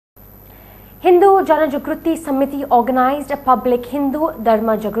Hindu Janajagruti Samiti organized a public Hindu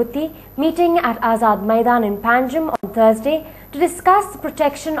Dharmajagruti meeting at Azad Maidan in Panaji on Thursday to discuss the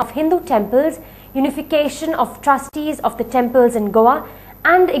protection of Hindu temples, unification of trustees of the temples in Goa,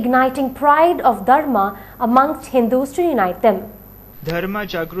 and igniting pride of Dharma amongst Hindus to unite them.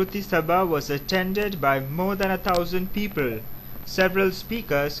 Dharmajagruti Sabha was attended by more than 1,000 people. Several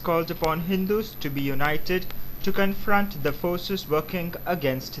speakers called upon Hindus to be united to confront the forces working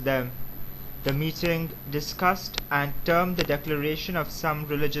against them. The meeting discussed and termed the declaration of some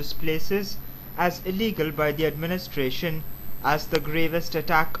religious places as illegal by the administration as the gravest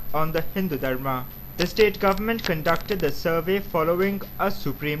attack on the Hindu Dharma. The state government conducted the survey following a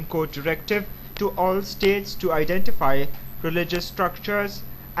Supreme Court directive to all states to identify religious structures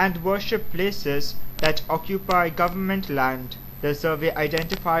and worship places that occupy government land. The survey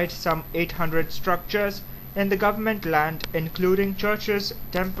identified some 800 structures in the government land, including churches,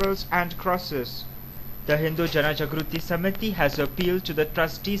 temples and crosses. The Hindu Janajagruti Samiti has appealed to the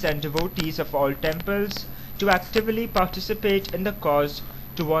trustees and devotees of all temples to actively participate in the cause,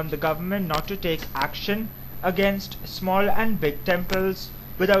 to warn the government not to take action against small and big temples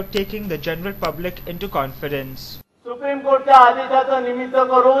without taking the general public into confidence. Supreme कोर्टच्या आदेशाचा निमित्त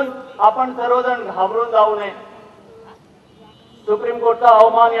करून आपण सर्वजण घाबरून जाऊ नये. Supreme कोर्टचा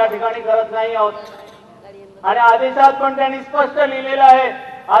अवमान या ठिकाणी करत नाही आहोत आणि आदेशात पण त्यांनी स्पष्ट लिहिलेलं आहे.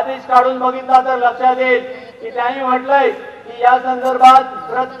 आदेश काढून बघितला तर लक्षात येईल की त्यांनी म्हटलंय की या संदर्भात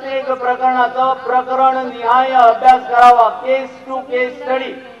प्रत्येक प्रकरणाचा प्रकरण निहाय अभ्यास करावा, केस टू केस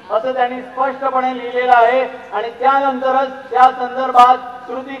स्टडी असं त्यांनी स्पष्टपणे लिहिलेलं आहे आणि त्यानंतरच त्या संदर्भात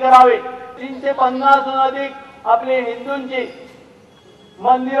कृती करावी. 350 अधिक आपले हिंदूंची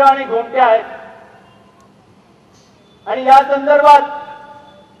मंदिरं आणि घुमट्या आहेत आणि या संदर्भात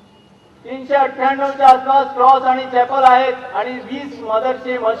 398 च्या आसपास क्रॉस आणि चॅपल आहेत आणि 20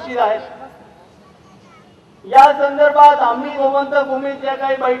 मदरसे मस्जिद आहेत. या संदर्भात आम्ही गोमंत भूमीत ज्या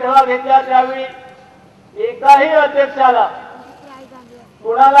काही बैठका घेतल्या त्यावेळी एकाही अध्यक्षाला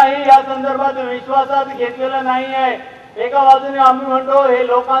कुणालाही या संदर्भात विश्वासात घेतलेलं नाही आहे. एका बाजूने आम्ही म्हणतो हे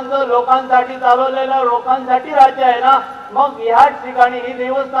लोकांसाठी चालवलेलं लोकांसाठी राज्य आहे ना, मग ह्याच ठिकाणी ही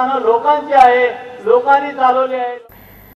देवस्थानं लोकांची आहे, लोकांनी चालवली आहे.